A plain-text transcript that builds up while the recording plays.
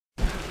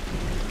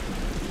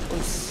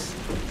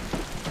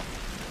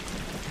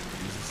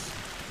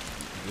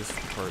this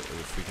part of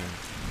the freaking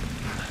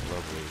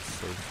level is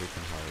so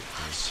freaking hard.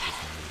 Oh shit.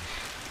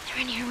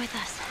 They're in here with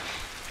us.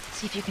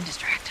 See if you can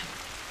distract them.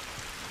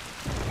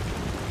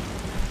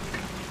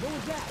 What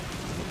was that?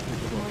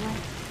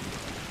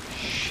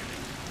 Shit.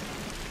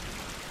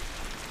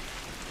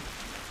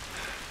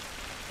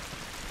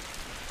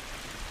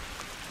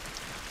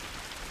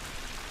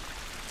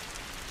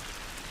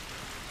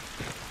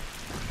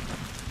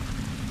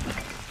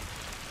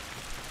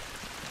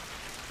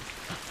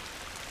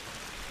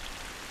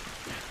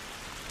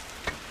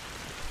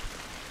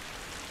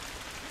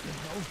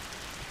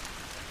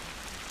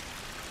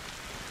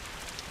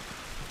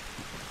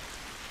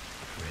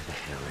 Where the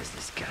hell is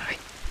this guy?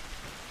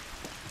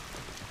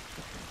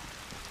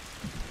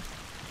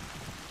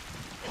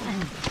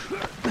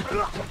 Hurry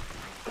up.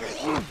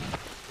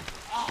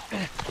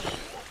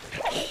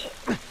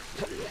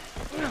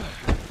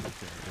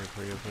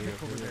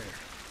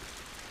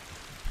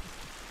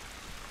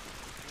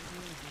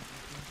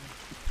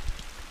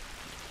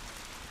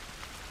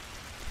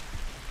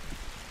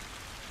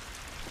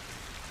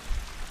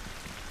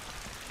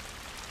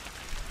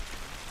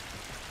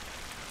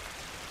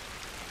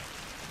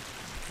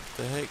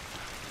 The heck?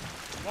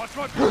 Watch.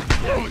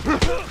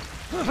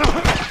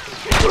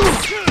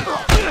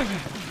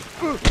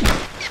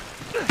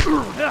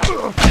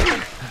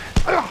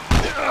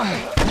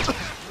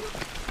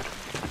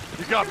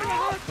 You got me,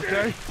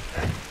 okay?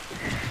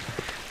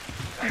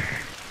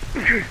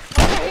 Here!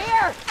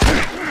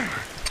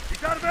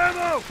 He's out of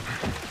ammo!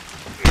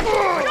 You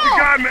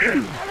got me!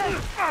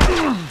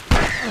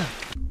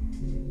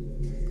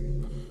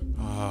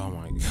 Oh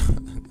my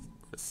god.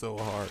 It's so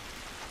hard.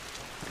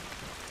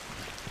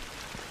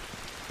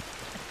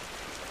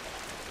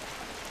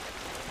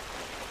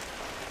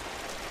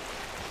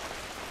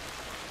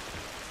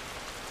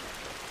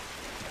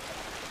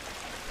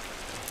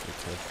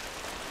 Okay.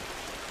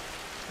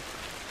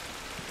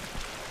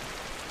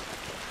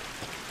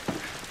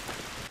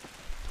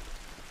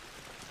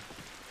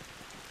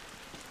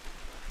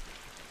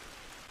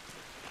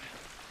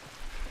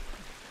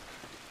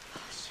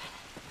 Oh shit.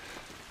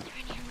 They're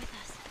in here with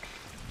us.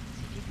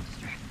 See if you can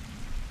distract them.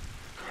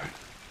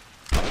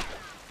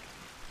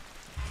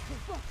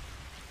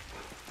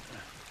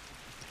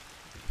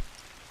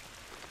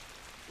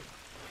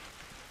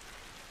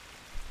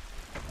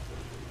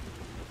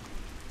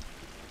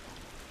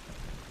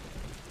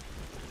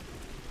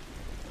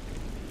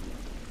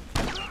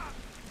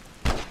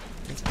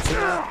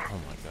 Oh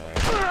my god.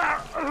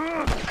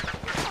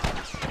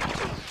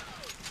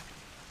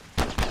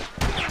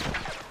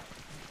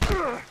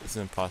 It's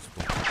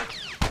impossible.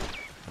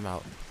 I'm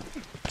out.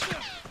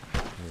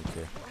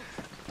 Okay.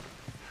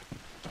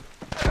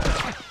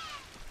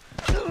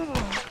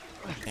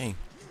 Dang.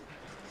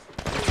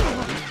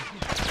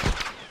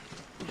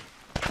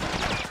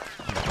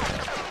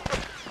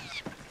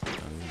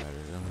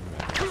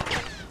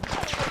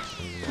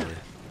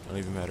 Don't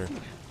even matter.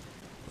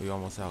 We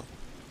almost out.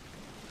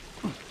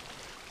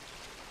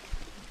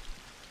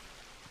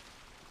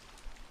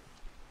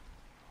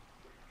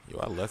 Yo,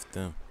 I left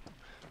them.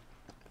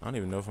 I don't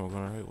even know if I'm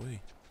going the right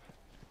way.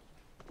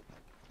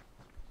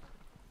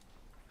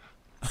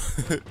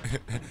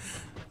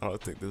 I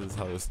don't think this is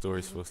how the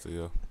story's supposed to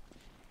go.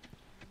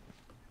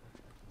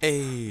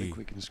 Hey, Think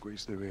we can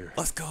squeeze through here.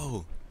 let's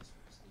go.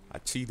 I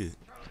cheated.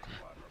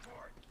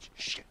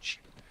 Shit.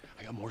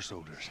 I got more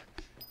soldiers.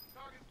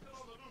 Target's still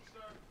on the loose,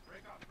 sir.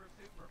 Break off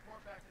pursuit and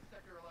report back to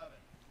Sector 11.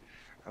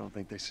 I don't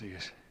think they see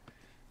us.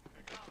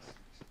 Acknowledged.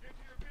 Get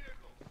to your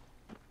vehicle.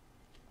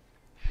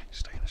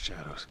 Stay in the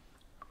shadows.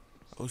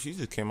 Oh, she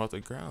just came out the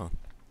ground.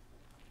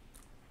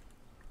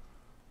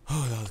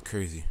 Oh, that was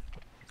crazy.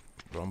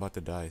 But I'm about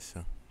to die,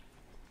 so.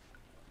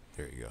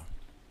 There you go.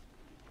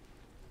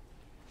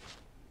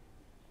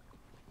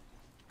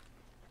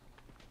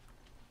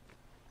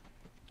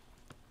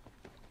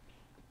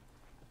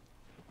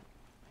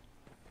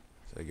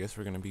 So I guess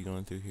we're gonna be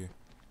going through here.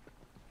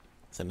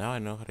 So now I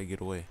know how to get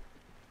away.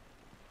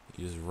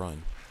 You just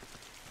run.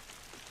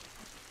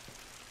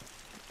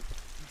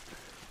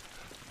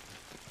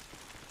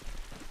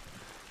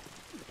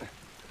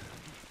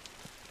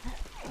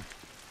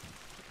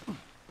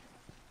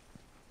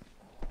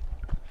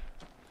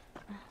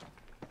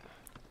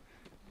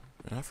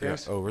 And I forgot.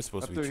 Yes, Oh, we're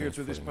supposed up to be through here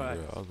through this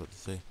transporting pipe. the girl. I was about to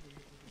say.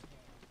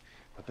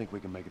 I think we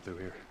can make it through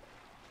here.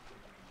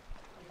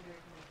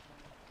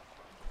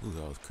 Ooh,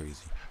 that was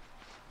crazy.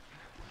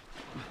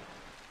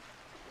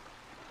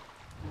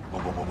 Whoa.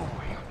 Hang on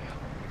now.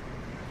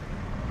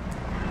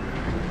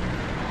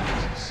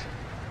 Jesus.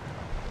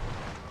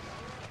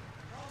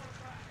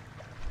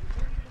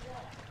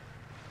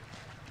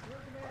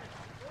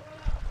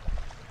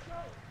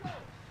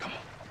 Come on.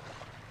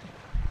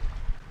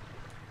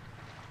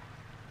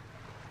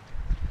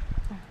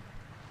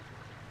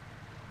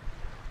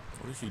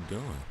 What is she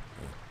doing?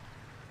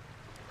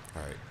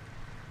 Alright.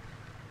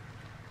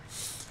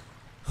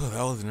 Oh,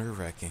 that was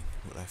nerve-wracking,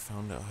 but I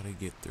found out how to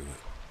get through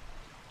it.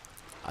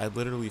 I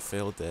literally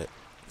failed that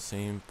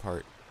same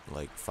part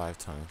like 5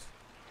 times.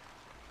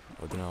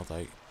 But then I was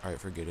like, alright,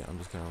 forget it. I'm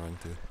just gonna run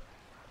through.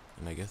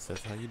 And I guess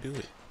that's how you do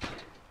it.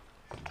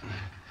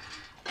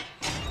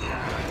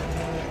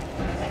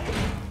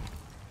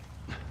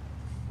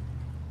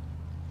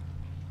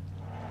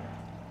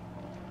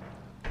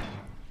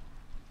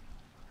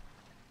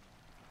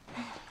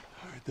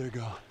 All right, they're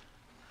gone.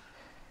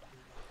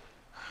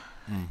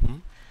 Mm-hmm.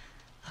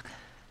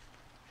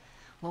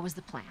 What was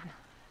the plan?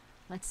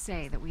 Let's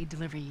say that we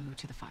deliver you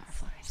to the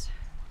Fireflies.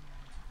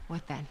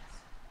 What then?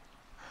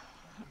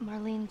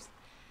 Marlene,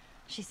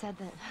 she said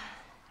that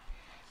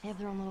they have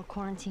their own little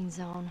quarantine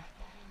zone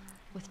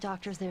with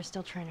doctors there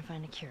still trying to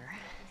find a cure.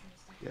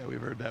 Yeah,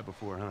 we've heard that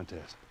before, huh,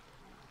 Tess?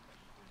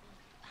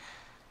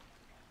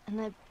 And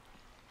that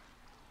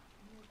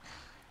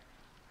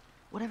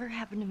whatever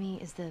happened to me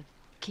is the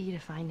key to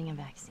finding a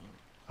vaccine.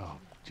 Oh,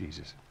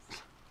 Jesus.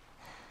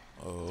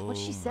 Oh, what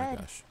she my said.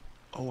 gosh.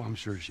 Oh, I'm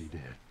sure she did.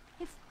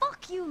 Hey,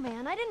 fuck you,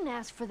 man. I didn't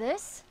ask for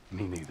this.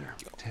 Me neither.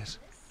 Tess,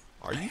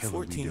 Are what the you hell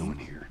 14? are we doing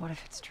here? What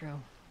if it's true?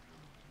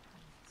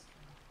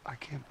 I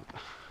can't...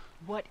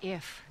 What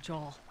if,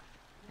 Joel?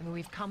 I mean,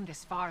 we've come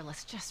this far.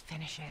 Let's just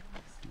finish it.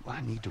 Do I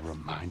need to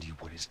remind you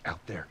what is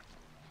out there?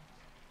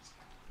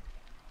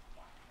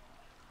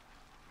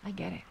 I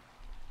get it.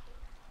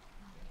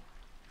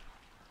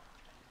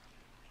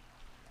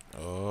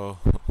 Oh.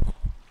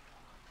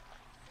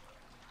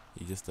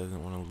 He just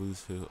doesn't want to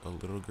lose to a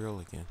little girl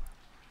again.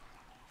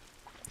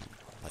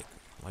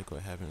 Like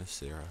what happened to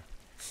Sarah.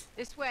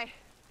 This way.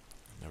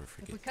 Never If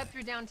forget we cut that.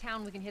 through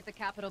downtown, we can hit the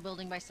Capitol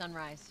building by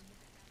sunrise.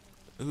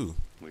 Ooh,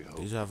 We hope.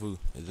 deja vu.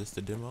 Is this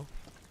the demo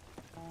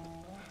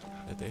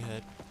that they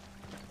had?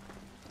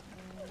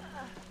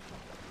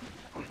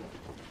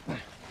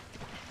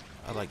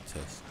 I like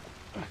Tess,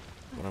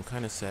 but I'm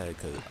kind of sad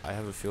because I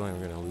have a feeling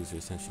we're gonna lose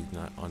her since she's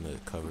not on the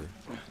cover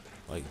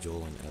like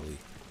Joel and Ellie.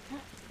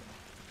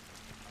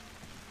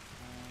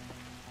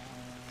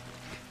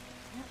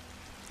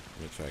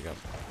 Make sure I got.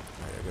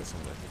 Alright, I got some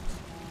weapons.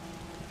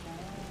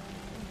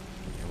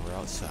 And we're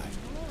outside.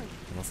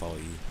 I'm gonna follow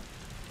you.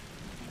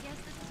 I guess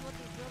this is what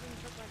these buildings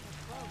look like up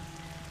close.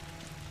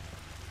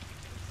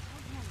 So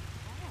damn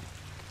tall.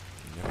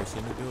 Never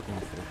seen the building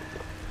before.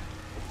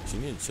 She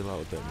need to chill out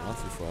with that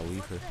mouth before I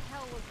leave her. What the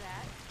hell was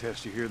that?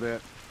 Tess, you hear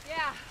that?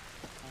 Yeah.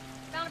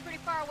 Sounded pretty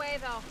far away,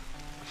 though.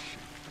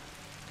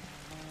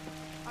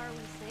 Are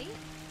we safe?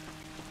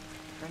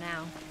 For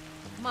now.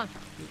 Come on.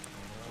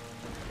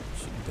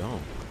 She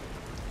don't.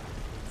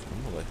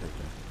 I'm gonna let her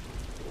go.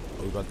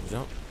 Oh, we about to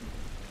jump?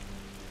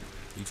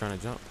 You trying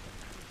to jump?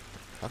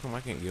 How come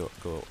I can't go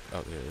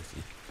out there with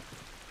you?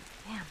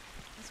 Damn,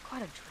 that's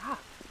quite a drop.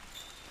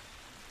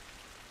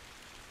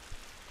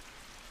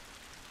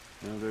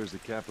 Now there's the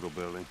Capitol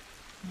building.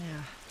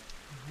 Yeah.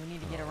 We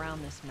need to get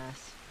around this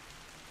mess.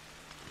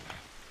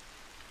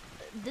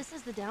 This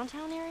is the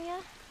downtown area?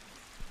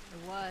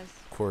 It was.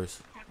 Of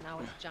course. Now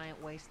it's giant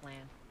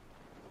wasteland.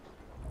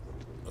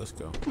 Let's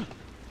go.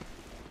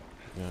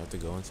 You're gonna have to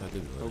go inside the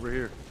building. Over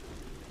here.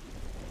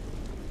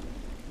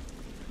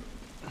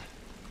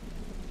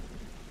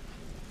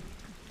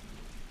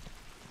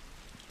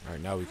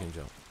 Alright, now we can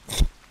jump.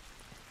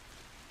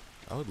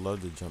 I would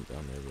love to jump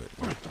down there,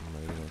 but I'm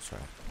not even gonna try.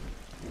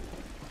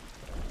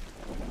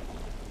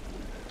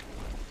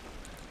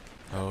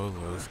 Oh,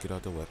 Lord, let's get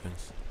out the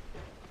weapons.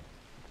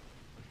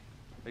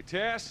 Hey,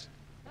 Tess!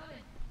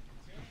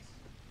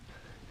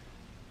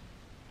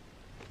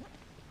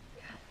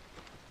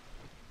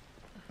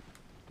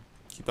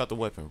 Keep out the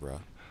weapon, bro.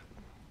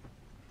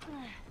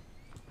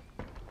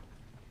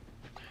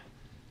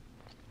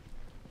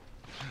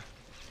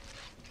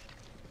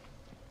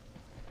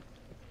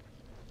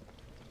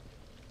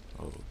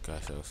 Oh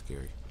gosh, that was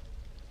scary.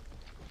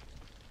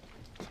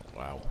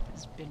 Wow.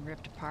 It's been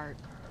ripped apart.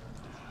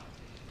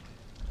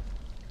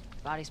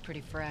 Body's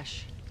pretty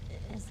fresh.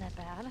 Is that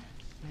bad?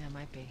 Yeah, it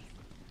might be.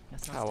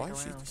 Let's not How? Why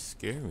stick she around.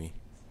 scare me?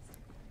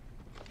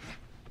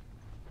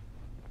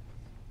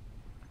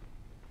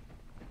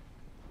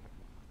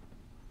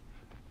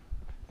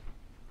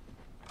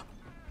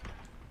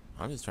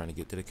 I'm just trying to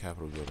get to the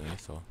Capitol building,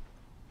 that's all.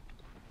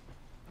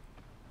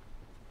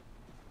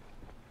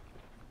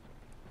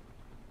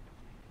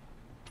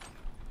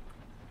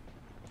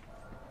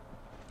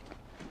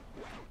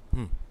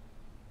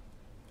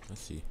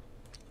 Let's see.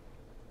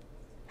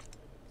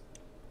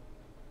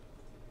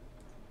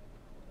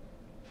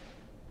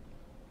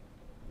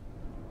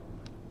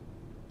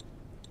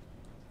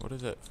 What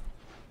is that?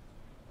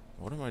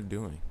 What am I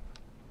doing?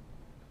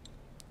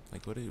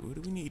 Like, what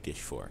do we need this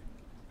for?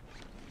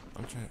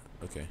 I'm trying.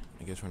 Okay,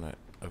 I guess we're not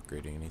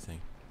upgrading anything.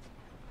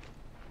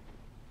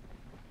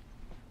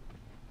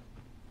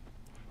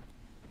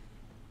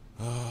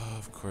 Oh,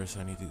 of course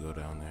I need to go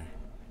down there.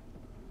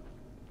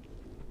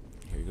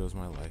 Here goes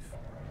my life.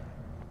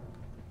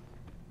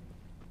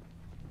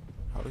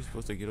 How are we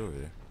supposed to get over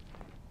there?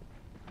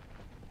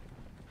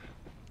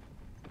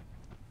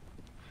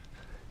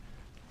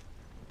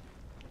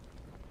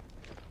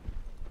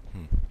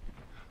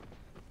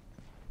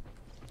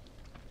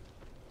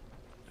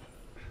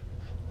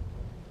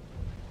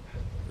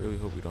 Really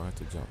hope we don't have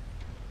to jump.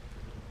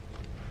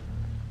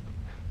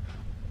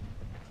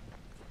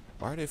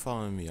 Why are they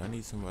following me? I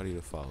need somebody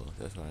to follow.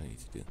 That's what I need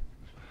to do.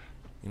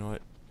 You know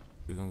what?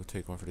 We're gonna go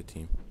take one for the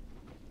team.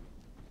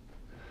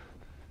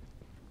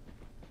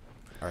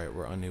 Alright,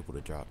 we're unable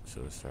to drop,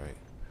 so it's alright.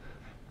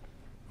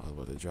 I was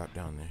about to drop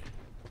down there.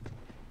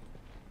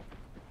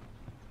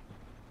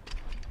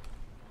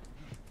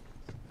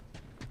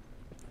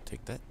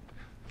 Take that.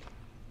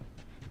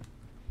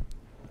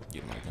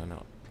 Get my gun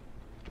out.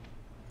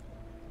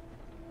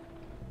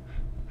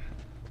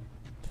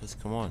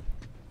 Just come on.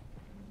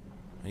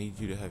 I need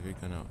you to have your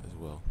gun out as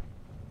well.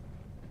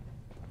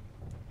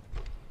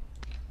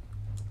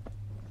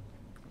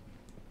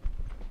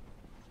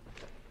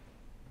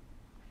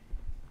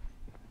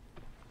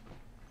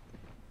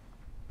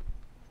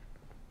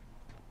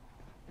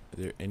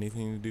 Is there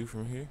anything to do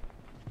from here?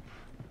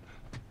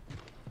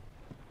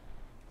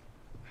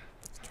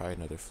 Let's try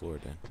another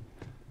floor then.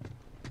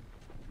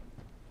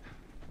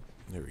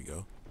 There we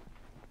go.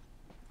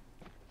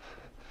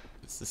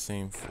 It's the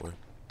same floor.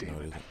 No,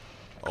 it isn't.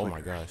 Oh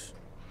my gosh.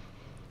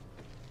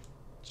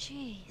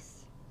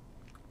 Jeez.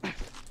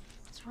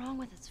 What's wrong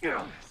with its face?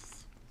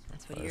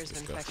 That's what Oh, years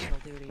that's of disgusting.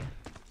 infection will do to you.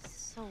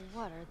 So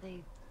what, are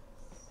they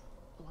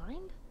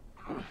blind?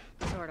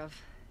 Sort of.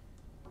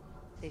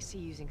 They see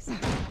using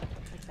sound.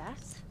 Like that?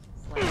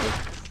 Like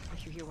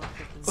if you hear one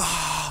clicking,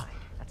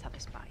 that's how they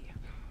spot you.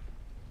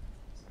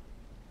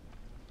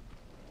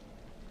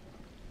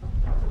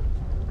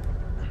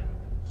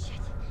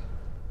 Shit.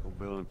 Whole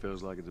building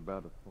feels like it's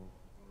about to fall.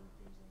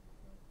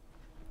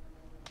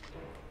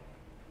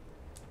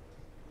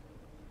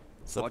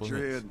 Watch your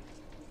Supplements. head.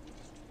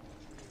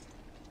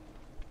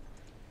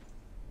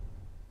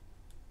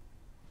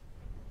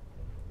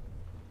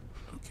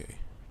 Okay.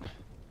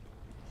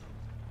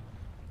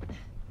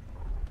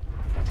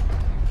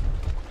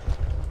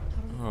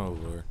 Oh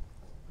Lord.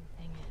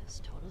 Thing is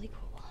totally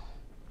cool.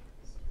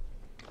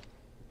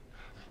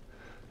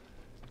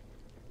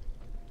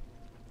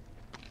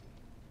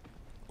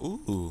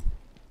 Ooh.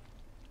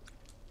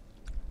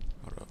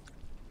 Hold up.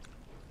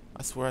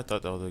 I swear I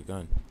thought that was a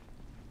gun.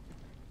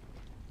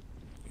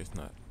 Guess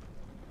not.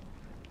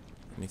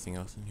 Anything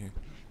else in here?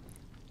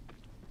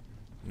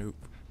 Nope.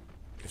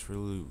 Guess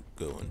we're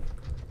going.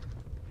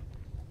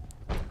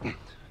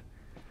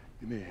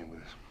 Give me a hand with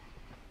this.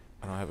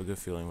 I don't have a good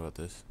feeling about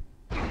this.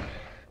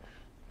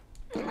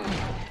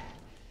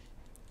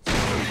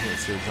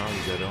 Still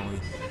zombies that only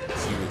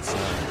see what's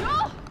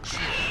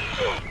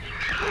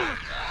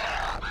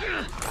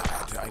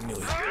God, I knew it.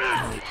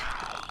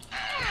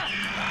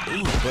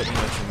 Ooh, button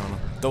matching on him.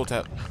 Double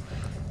tap.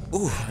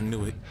 Ooh, I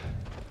knew it.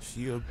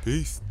 She a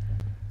beast.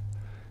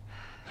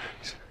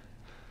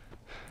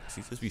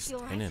 She just be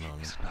standing on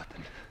me. It's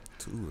nothing.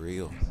 Too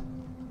real.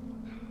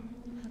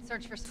 Let's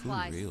search for Too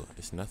supplies. real.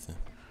 It's nothing.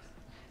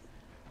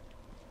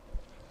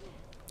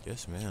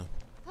 Yes, ma'am.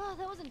 Oh,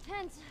 that was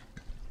intense.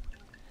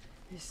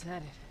 You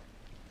said it.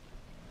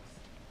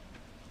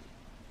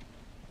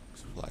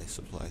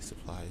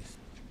 Supplies.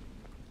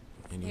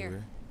 Anywhere?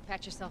 Here,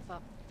 patch yourself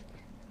up.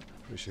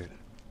 Appreciate it.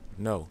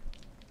 No.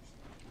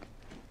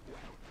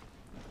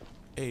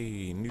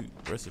 A new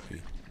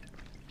recipe.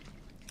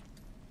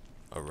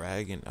 A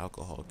rag and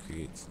alcohol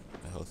creates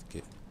a health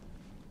kit.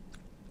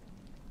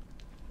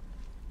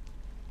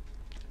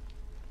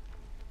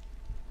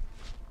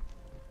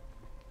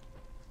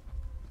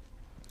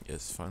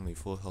 Yes, finally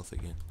full health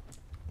again.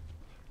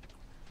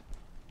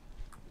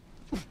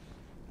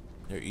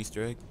 Your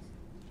Easter egg?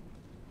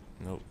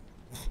 Nope.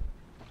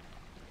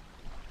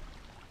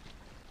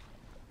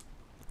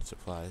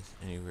 Supplies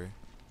anywhere.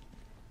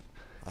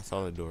 I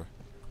saw the door.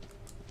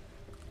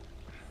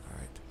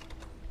 Alright.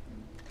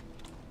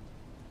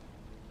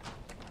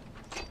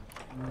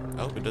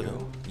 I hope it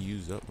doesn't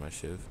use up my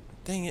shiv.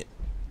 Dang it.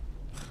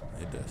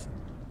 It does.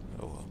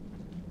 Oh well.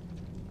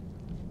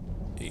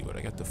 Hey, but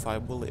I got the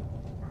 5 bullet.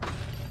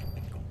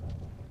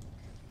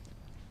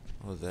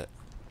 What was that?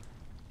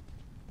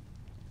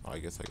 Oh, I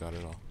guess I got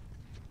it all.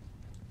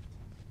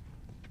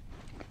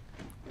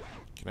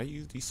 Can I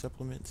use these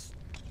supplements?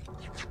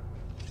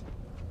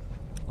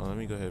 Well, let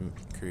me go ahead and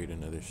create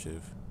another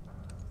shiv.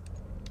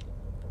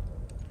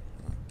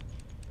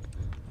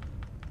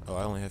 Oh,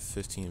 I only have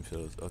 15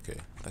 pills. Okay,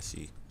 I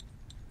see.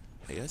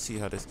 Hey, I see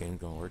how this game's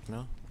gonna work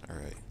now.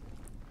 Alright.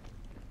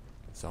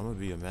 So I'm gonna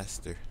be a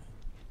master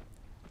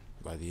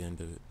by the end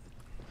of it.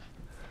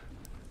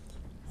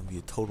 I'll be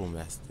a total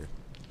master.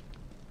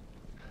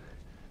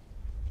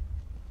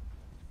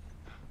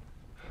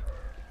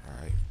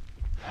 Alright.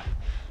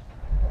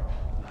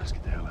 Let's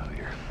get the hell out of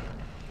here.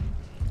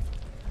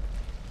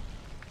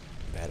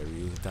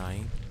 Battery is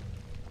dying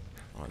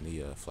on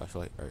the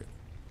flashlight. Alright.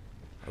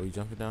 Are we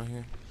jumping down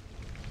here?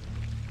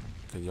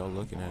 Cause y'all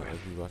looking at it like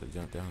we about to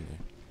jump down there.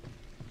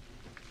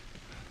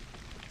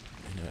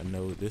 And I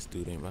know this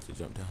dude ain't about to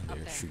jump down there.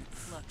 Up there. Shoot.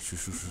 Look.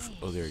 Shoot.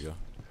 Oh, there you go.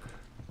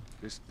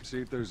 Just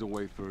see if there's a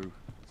way through.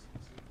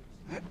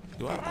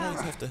 Do I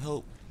always have to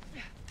help?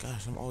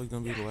 Gosh, I'm always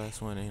gonna be the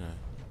last one, ain't I?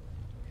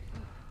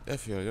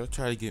 F y'all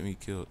try to get me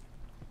killed.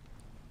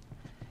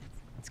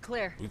 It's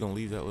clear. We gonna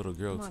leave that little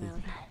girl Come on, too.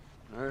 Ellie.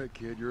 All right,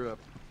 kid, you're up.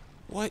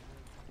 What?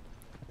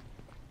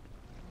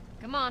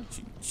 Come on.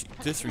 She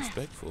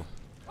disrespectful.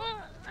 I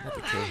have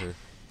to kill her.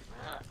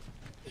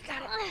 You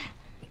got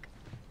it.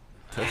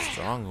 Tess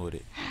strong with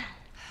it.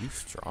 You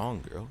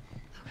strong, girl.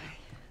 Okay.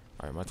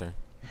 All right, my turn.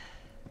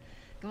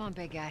 Come on,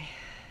 big guy.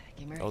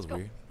 Get me ready. That was Go.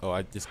 weird. Oh,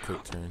 I just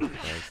quick turned. by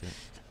accident.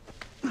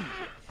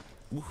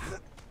 Oof.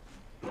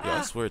 Yeah,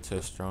 I swear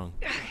Tess strong.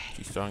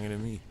 She's stronger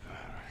than me.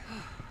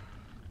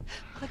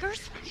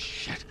 Clickers?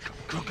 Shit.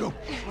 Go.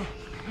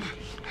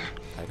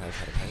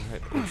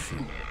 Hide. Oh,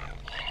 shoot.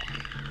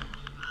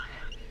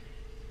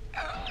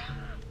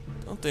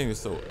 Don't think it's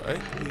so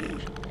right.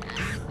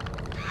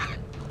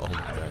 Oh my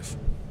gosh.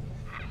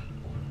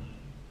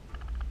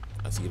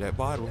 I see that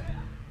bottle.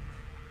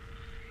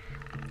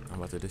 I'm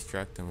about to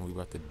distract them. We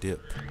about to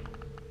dip.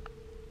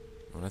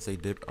 When I say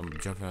dip, I'm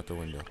jumping out the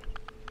window.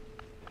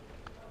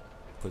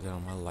 Put that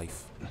on my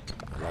life.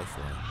 My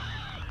lifeline.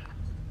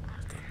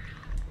 Let's go.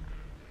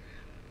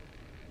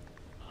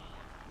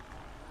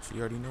 She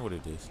already know what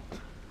it is.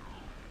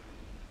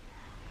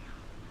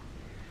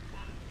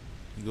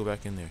 You go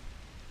back in there.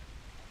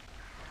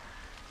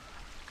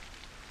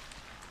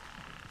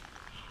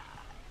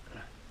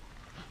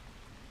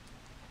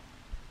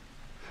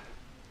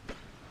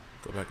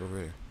 Go back over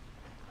there.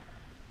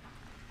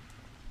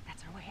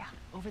 That's our way out.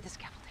 Over the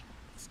scaffolding.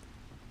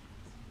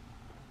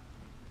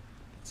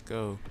 Let's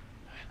go.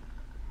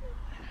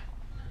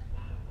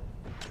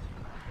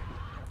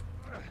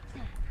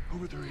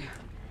 Over there.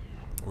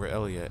 Where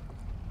Ellie at?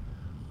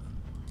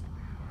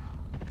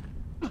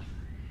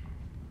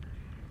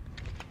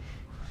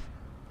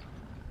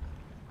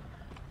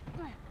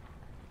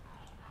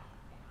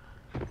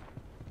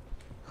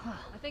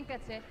 I think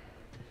that's it.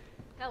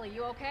 Ellie,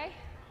 you okay?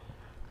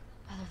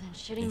 Other than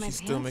shitting And my she's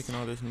pants. still making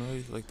all this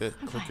noise like that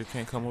clicker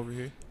can't come over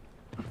here?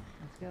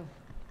 Let's go.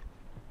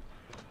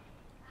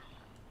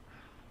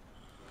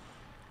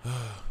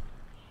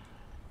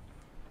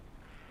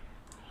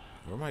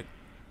 Where am I?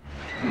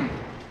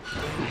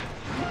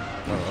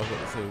 Oh, I was about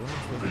to say, what am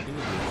I supposed to do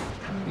with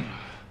this?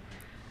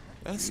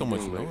 That's so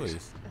much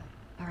noise.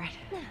 All right.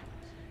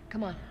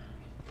 Come on.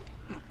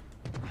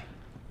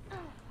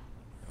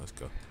 Let's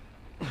go.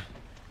 The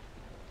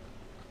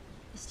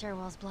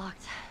stairwell's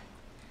blocked.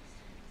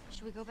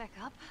 Should we go back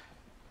up?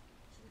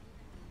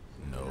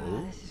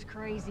 No. This is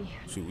crazy.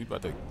 Shoot, we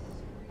about to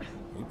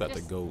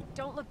Just go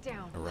Don't look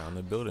down. around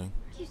the building.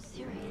 Are you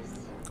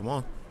serious? Come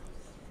on.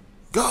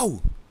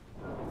 Go!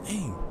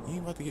 Dang, you ain't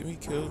about to get me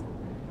killed.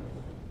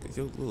 Cause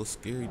your little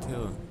scary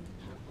tail.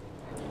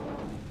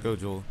 Go,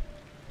 Joel.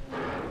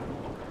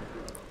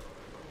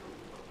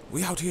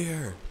 We out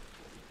here.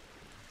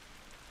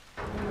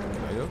 Can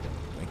I go?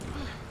 Thank you.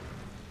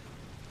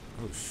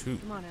 Oh shoot.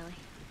 Come on, Ellie.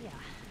 Yeah.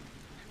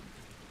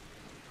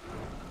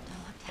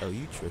 Don't look down. Oh,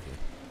 you tripping.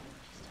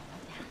 Just don't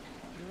look down.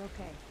 You're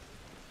okay.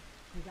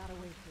 We got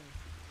away from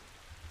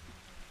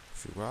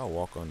Shoot, where I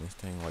walk on this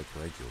thing like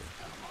regular.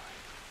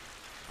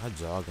 I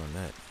jog on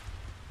that.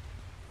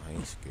 I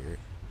ain't scared.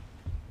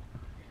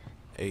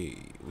 Hey,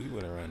 we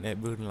went around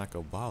that building like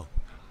a ball.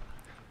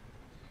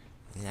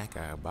 Like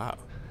a ball.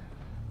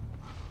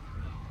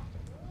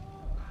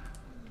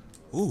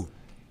 Ooh.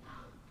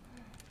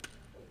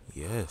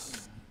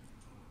 Yes.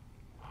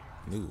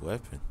 New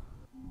weapon.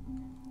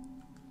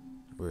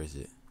 Where is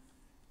it?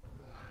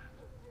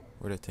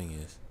 Where that thing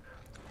is?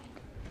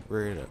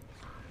 Where it up?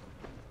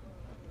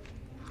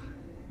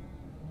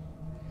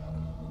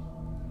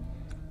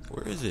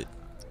 Where is it?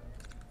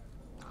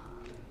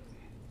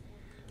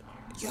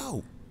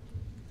 Yo!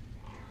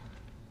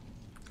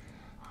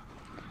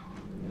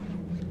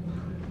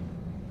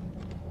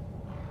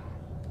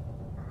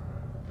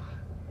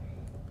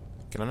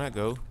 Can I not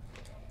go?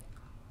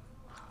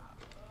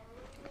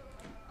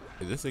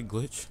 Is this a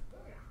glitch?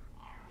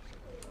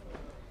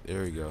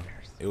 There we go.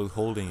 It was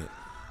holding it.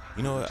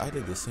 You know what? I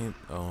did the same.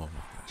 Oh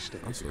my gosh.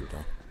 I'm so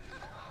dumb.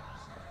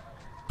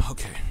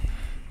 Okay.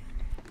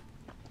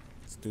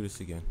 Let's do this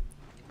again.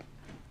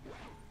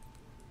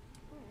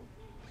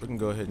 We can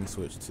go ahead and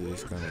switch to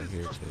this gun right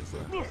here because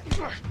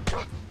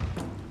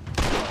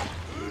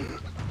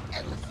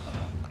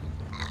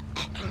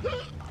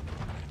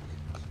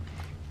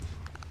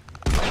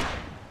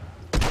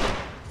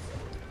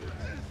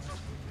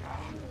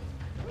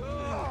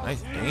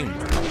nice aim.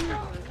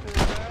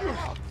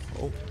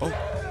 Oh, oh.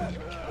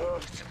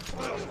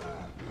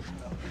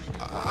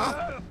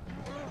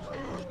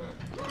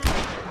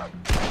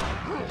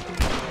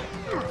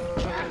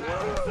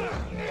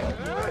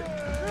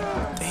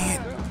 Dang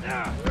it.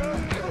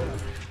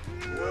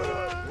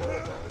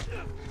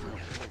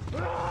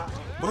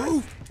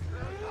 Move!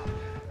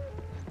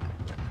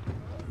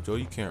 Joe,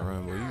 you can't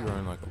run, boy. You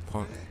run like a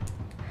punk.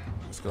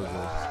 Let's go, Joe.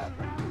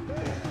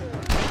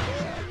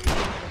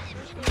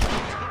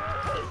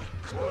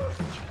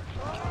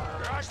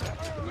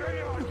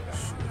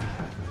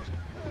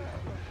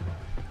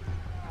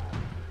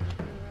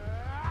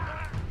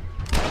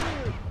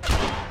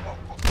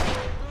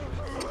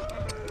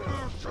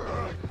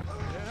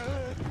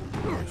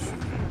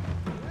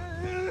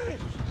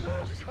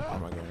 Where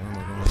am I going? Where am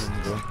I going? Where am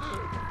I going?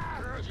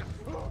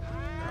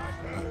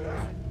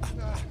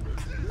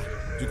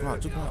 Juke him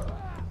out, juke him out.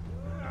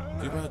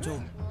 Juke him out,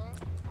 Joe.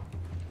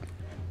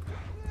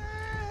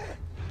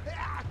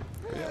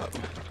 Hurry up.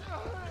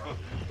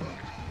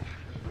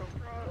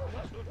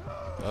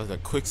 That was a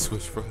quick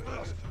switch, bro.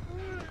 Let's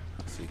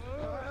see.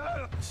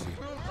 Let's see.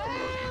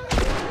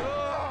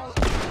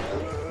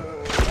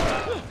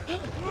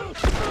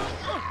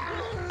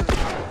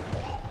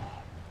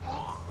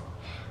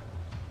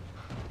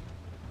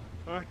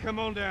 All right, come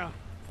on down.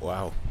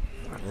 Wow.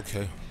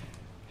 Okay.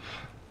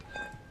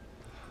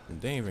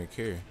 They ain't even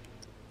care.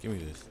 Give me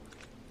this.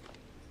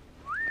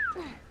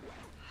 I'm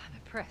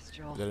impressed,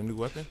 Joel. Is that a new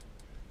weapon?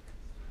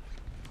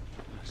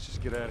 Let's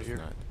just get out of It's here.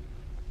 not.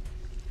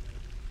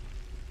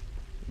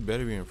 You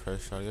better be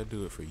impressed, Shotty. I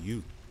do it for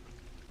you.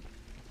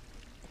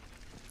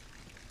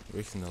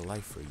 Risking the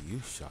life for you,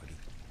 Shotty.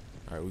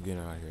 Alright, we're getting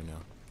out of here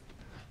now.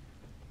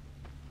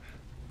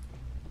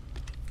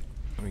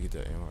 Let me get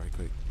that ammo right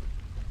quick.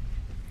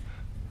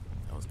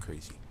 That was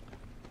crazy.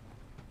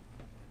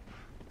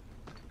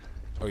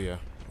 Oh yeah,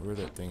 where's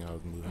that thing I was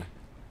moving?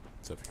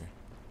 It's up here.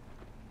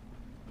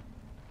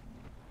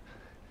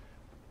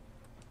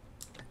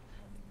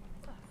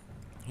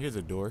 Here's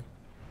a door.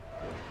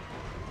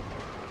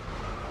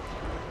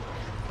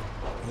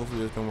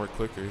 Hopefully this can work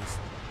quicker. Alright,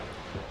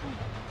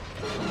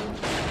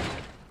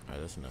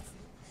 that's enough.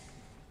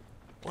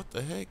 What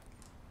the heck?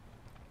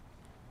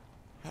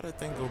 How'd that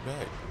thing go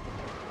back?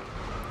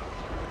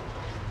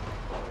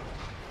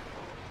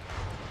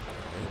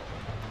 Alright.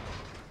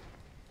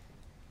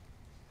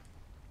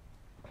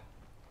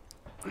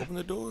 Open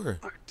the door.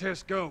 All right,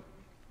 Tess, go.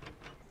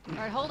 All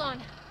right, hold on.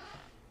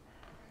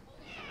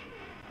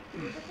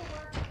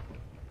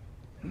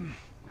 Give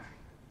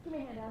me a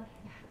hand, Allie.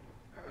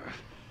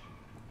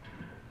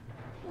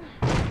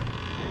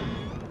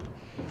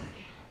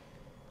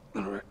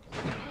 All right.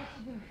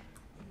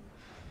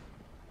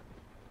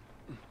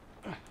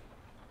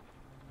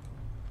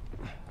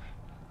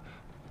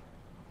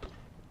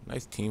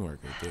 Nice teamwork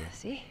right there.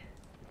 See?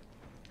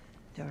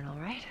 Doing all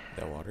right?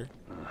 That water.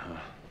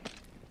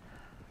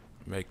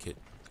 Med kit.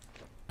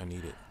 I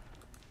need it.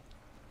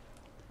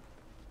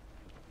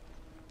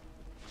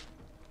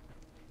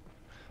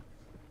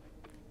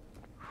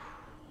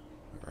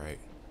 Alright.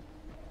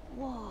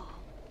 Whoa.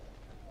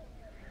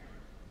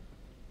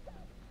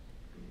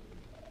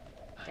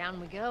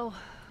 Down we go.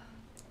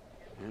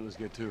 Yeah, let's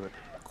get to it.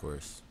 Of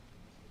course.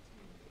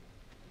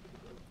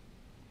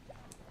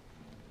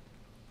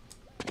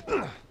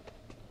 God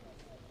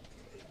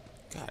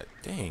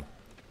dang.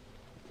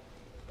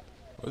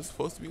 Was it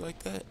supposed to be like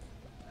that?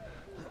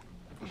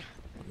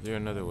 Is there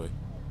another way?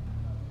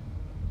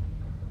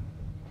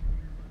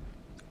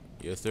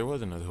 Yes, there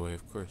was another way,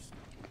 of course.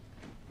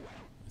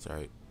 It's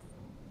alright.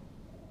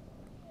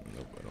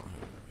 Nope, I don't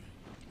have it.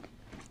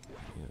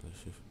 Yeah,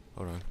 let's just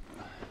hold on.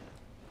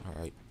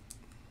 Alright.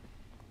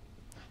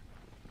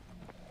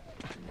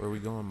 Where are we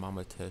going,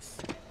 Mama Tess?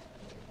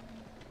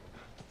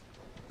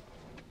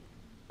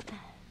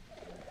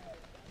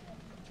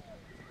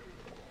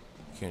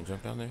 Can't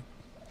jump down there?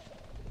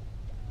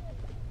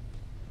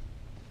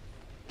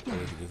 Or we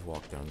could just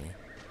walk down there.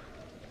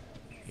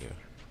 Yeah.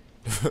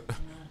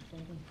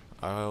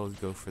 I always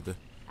go for the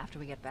After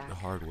we get back,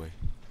 hard way.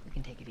 we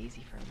can take it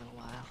easy for a little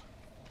while.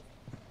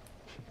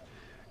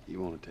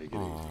 You want to take it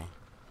Aw.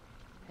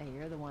 Hey,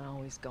 you're the one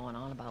always going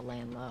on about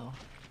laying low.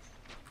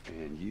 easy.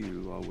 And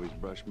you always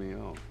brush me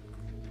off.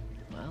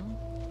 Well,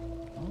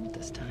 won't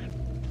this time.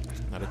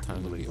 Not a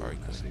time to be Believe it when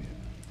arguing. I see it.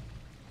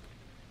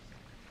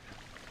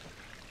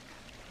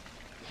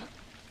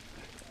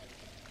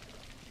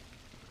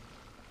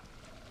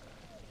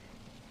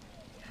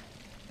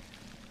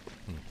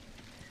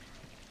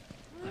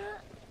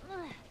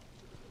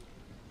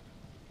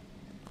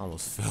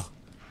 Almost fell.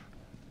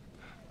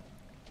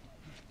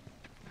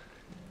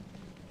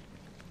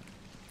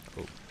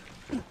 Oh,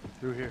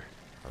 Through here.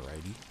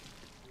 alrighty.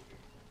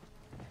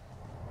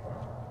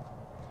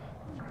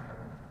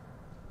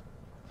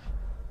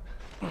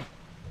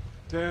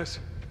 Tess,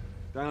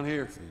 down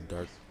here. It's a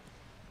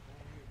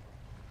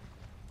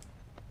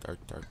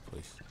dark, dark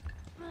place.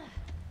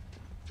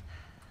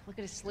 Look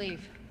at his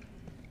sleeve.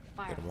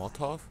 Fire. Got a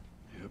Molotov?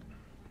 Yep.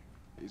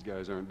 These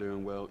guys aren't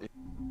doing well in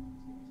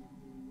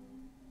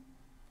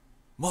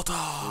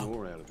Molotov!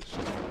 or out of the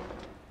city.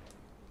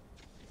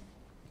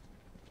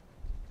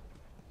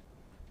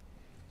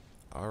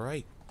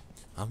 Alright,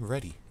 I'm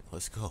ready.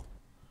 Let's go.